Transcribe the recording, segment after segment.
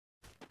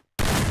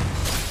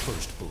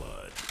First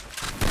blood.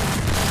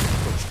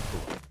 First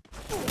blood.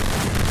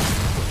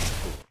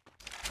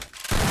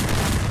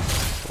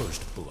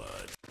 First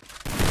blood.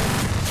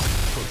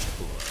 First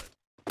blood.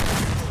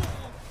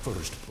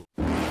 First blood.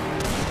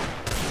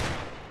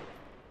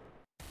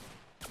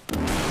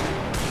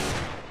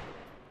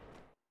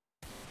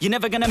 You're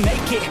never gonna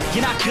make it,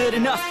 you're not good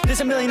enough.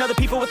 There's a million other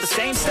people with the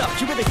same stuff.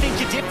 You really think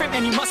you're different?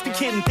 Man, you must be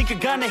kidding. Think you're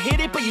gonna hit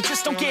it, but you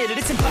just don't get it.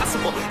 It's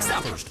impossible.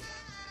 Stop.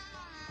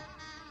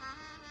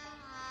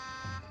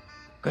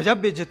 गजब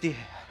बेइज्जती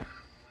है.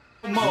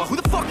 Who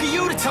the fuck are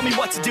you to tell me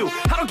what to do?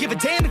 I don't give a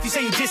damn if you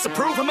say you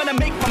disapprove. I'm gonna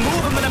make my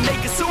move, I'm gonna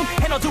make it soon.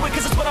 And I'll do it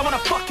cause it's what I wanna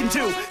fucking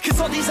do. Cause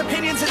all these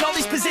opinions and all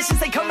these positions,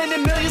 they come in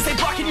millions, they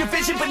blocking your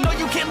vision. But no,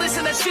 you can't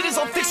listen, that shit is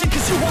all fiction.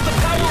 Cause you hold the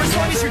power as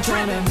long as you're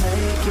dreaming.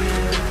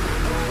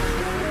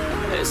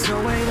 There's no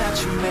way that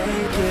you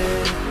make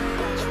it.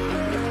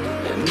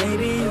 And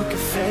maybe you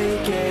can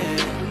fake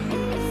it,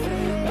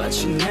 but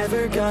you're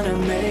never gonna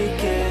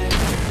make it.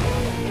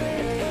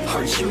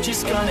 Aren't you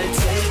just gonna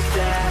take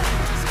that?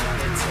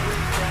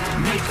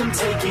 Make them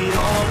take it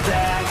all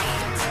back.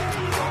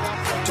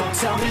 Don't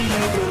tell me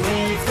you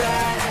believe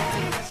that.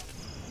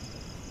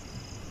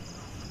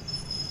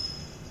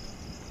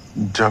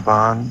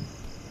 जबान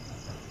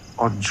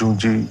और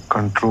जूझी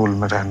control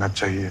में रहना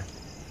चाहिए.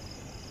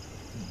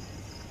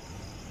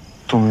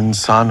 तुम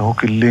इंसान हो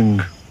कि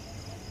लिंग?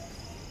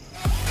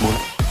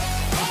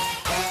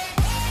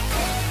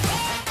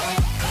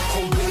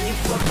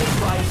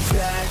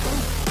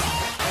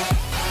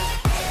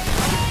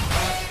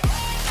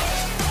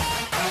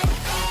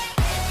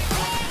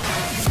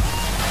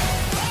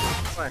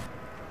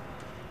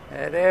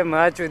 अरे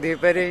माँ चुदी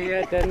पर ही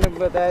है, तेन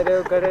बता रहे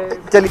हो करे.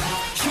 चलिए.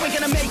 You ain't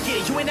gonna make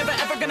it, you ain't never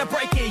ever gonna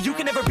break it. You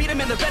can never beat them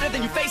and they're better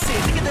than you face it.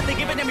 Thinking that they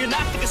give a damn, you're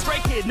not thinking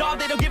straight, kid. No,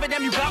 they don't give a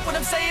damn, you got what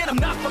I'm saying? I'm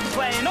not fucking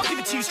playing, I'll give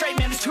it to you straight,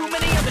 man. There's too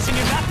many others and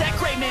you're not that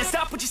great, man.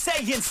 Stop what you're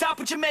saying, stop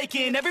what you're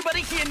making.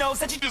 Everybody here knows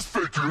that you just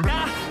faking.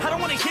 Nah, I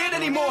don't wanna hear it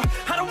anymore,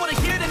 I don't wanna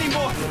hear it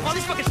anymore. All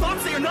these fucking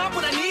thoughts, they are not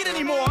what I need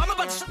anymore. I'm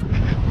about to...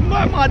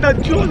 मैं माता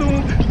चोद हूँ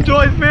जो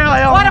इसमें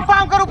आया हूँ. अरे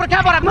पाँव कर ऊपर,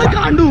 क्या बोला? मैं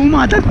गांडू हूँ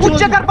माता चोद.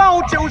 ऊंचे कर पाँव,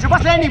 ऊंचे ऊंचे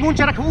बस ले नहीं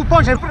ऊंचे रख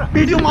ऊपर से.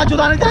 वीडियो माँ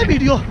चोदाने का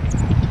वीडियो.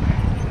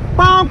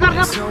 पाँव कर.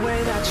 There's no way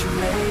that you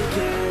make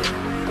it.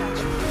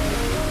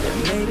 And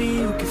maybe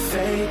you can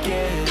fake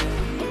it,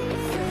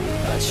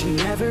 but you're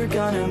never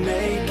gonna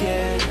make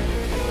it.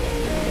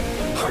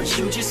 Aren't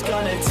you just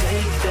gonna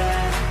take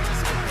that?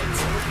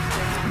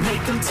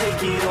 Make them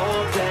take it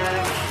all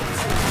back.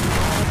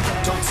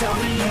 Don't tell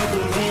me you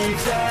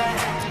believe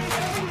that.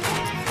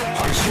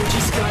 Aren't you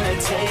just gonna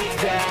take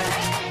that?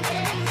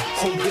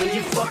 Or will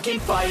you fucking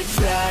fight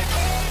back?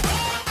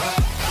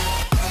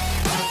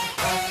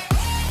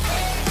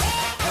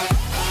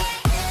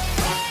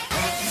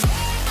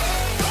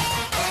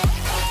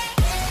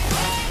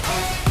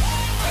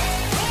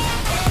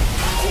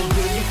 Or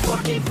will you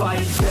fucking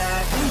fight back?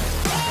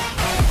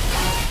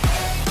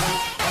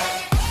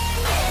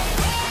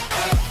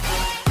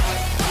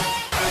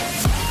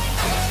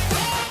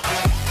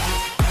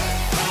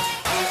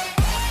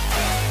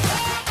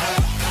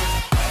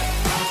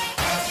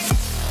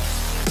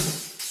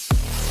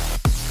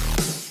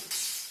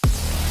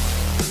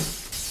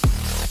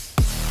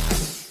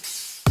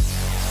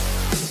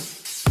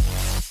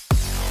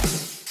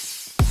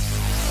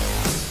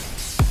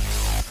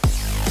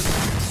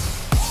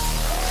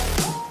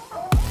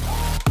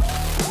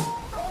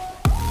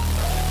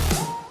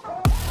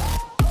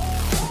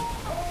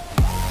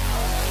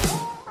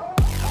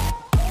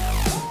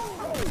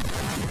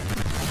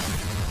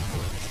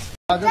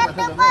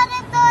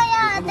 तो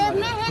याद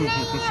में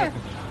नहीं है.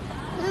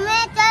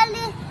 मैं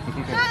चली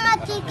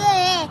मच्छी के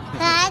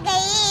खा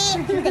गई.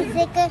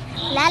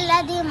 लाला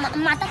दी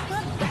माता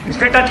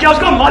इसके टच किया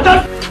उसका माता.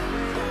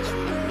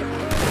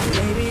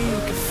 Maybe you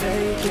can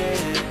fake it,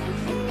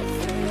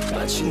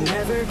 but you're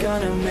never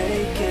gonna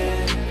make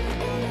it.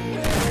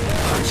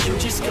 Aren't you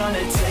just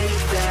gonna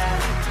take that?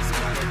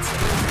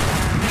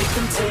 Make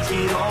them take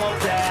it all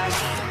back.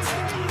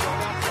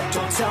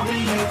 Don't tell me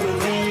you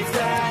believe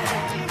that.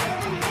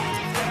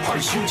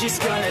 Aren't you just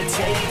gonna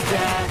take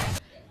that?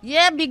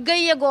 ये बिक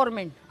गई है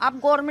government. अब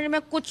government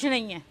में कुछ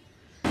नहीं है.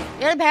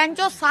 ये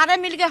बहनचोद सारे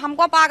मिलके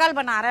हमको पागल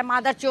बना रहे हैं.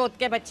 मादर चौथ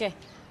के बच्चे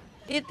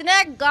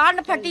इतने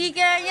गांड फटी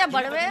के ये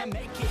बड़वे.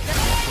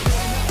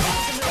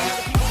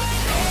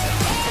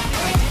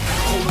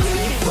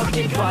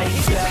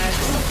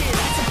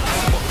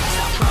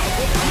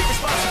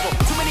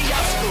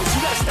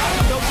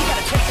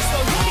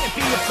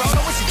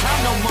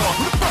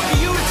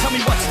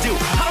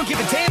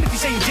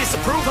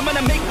 I'm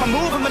gonna make my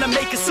move, I'm gonna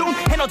make it soon.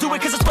 And I'll do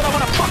it cause it's what I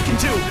wanna fucking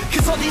do.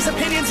 Cause all these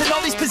opinions and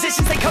all these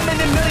positions, they come in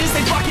millions,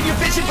 they blocking your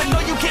vision. But no,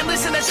 you can't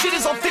listen, that shit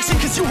is all fiction.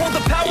 Cause you hold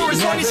the power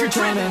as long as you're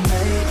dreaming.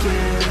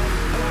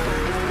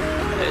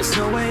 There's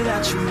no way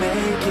that you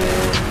make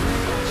it.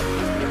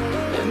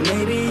 And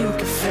maybe you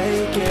can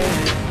fake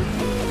it,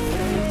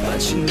 but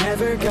you're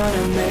never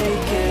gonna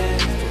make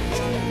it.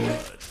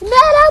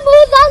 मेरा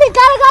मुंह से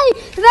निकल गई,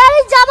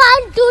 मेरी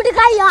जबान टूट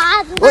गई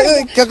यार.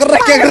 क्या कर रहा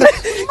है?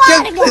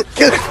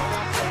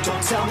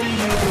 Don't tell me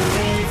you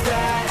believe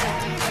that.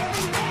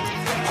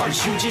 Are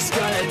you just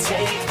gonna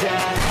take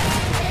that?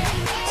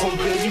 Or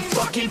will you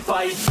fucking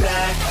fight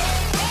back?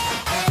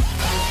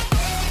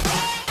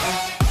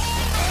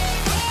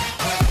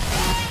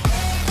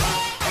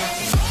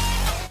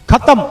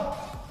 खत्म,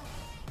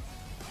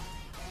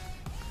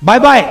 bye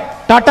bye,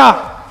 Tata,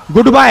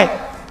 good bye,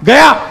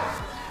 गया।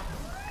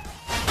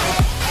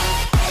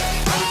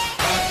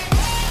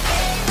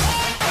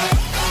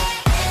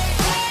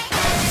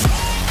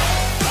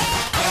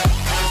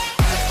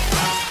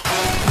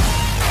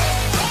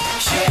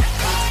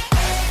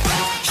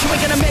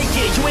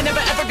 You ain't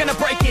never ever gonna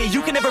break it.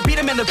 You can never beat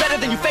them and they're better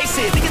than you face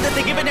it. Thinking that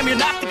they're giving them, you're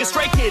not thinking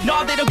straight, kid.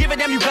 No, they don't give a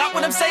damn, you got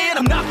what I'm saying?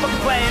 I'm not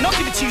fucking playing, I'll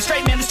give it to you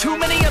straight, man. There's too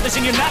many others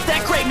and you're not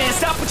that great, man.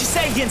 Stop what you're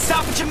saying,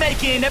 stop what you're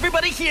making.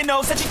 Everybody here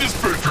knows that you just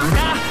faking.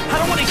 Nah, I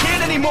don't wanna hear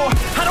it anymore,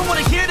 I don't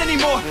wanna hear it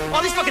anymore.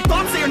 All these fucking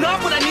thoughts, they are not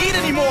what I need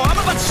anymore.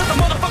 I'm about to shut the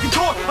motherfucking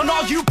door on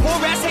all you poor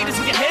ass haters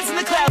with your heads in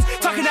the clouds,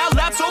 talking out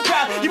loud so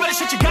proud. You better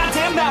shut your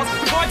goddamn mouth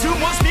before I do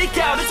more speak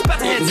out. It's about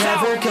to head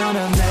south. You're never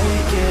gonna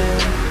make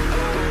it.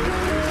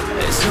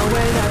 There's no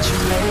way that you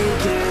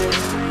make it.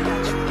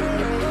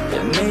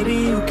 And maybe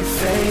you can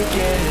fake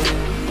it,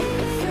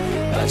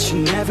 but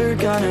you're never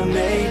gonna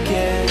make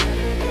it.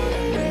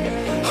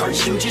 Are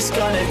you just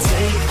gonna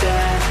take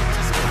that?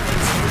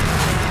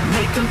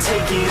 Make them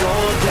take it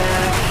all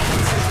back.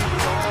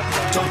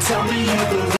 Don't tell me you believe.